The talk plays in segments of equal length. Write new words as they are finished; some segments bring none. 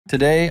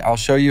Today, I'll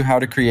show you how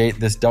to create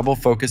this double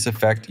focus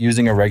effect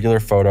using a regular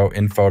photo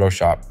in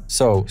Photoshop.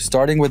 So,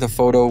 starting with a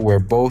photo where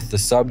both the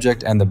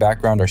subject and the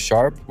background are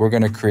sharp, we're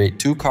going to create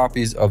 2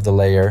 copies of the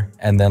layer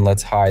and then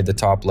let's hide the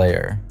top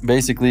layer.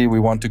 Basically, we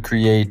want to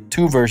create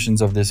 2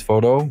 versions of this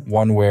photo,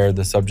 one where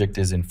the subject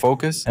is in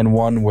focus and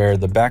one where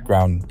the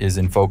background is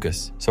in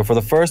focus. So for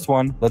the first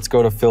one, let's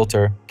go to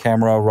Filter,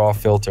 Camera Raw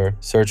Filter,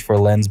 search for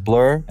Lens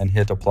Blur and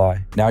hit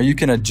Apply. Now you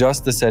can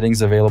adjust the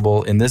settings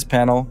available in this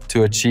panel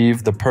to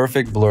achieve the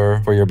perfect blur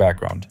for your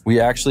background. We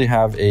actually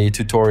have a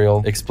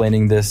tutorial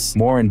explaining this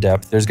more in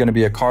depth. There's going to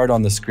be a card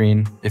on the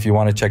screen if you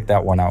want to check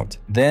that one out.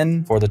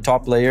 Then for the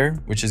top layer,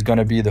 which is going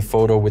to be the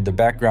photo with the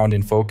background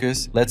in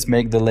focus, let's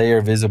make the layer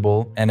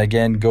visible and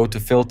again go to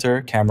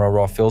Filter, Camera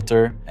Raw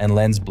Filter and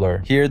Lens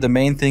Blur. Here the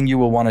main thing you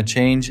will want to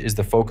change is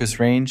the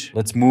focus range.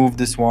 Let's move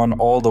this one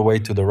all the way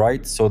to the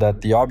right so that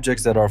the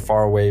objects that are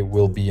far away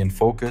will be in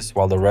focus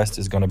while the rest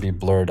is going to be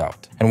blurred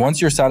out. And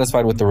once you're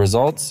satisfied with the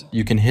results,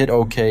 you can hit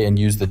OK and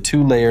use the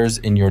 2 layers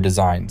in your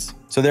designs.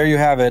 So there you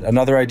have it,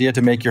 another idea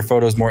to make your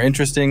photos more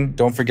interesting.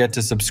 Don't forget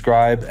to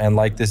subscribe and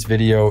like this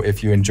video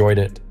if you enjoyed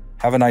it.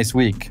 Have a nice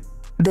week.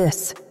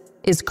 This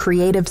is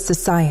Creative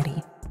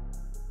Society.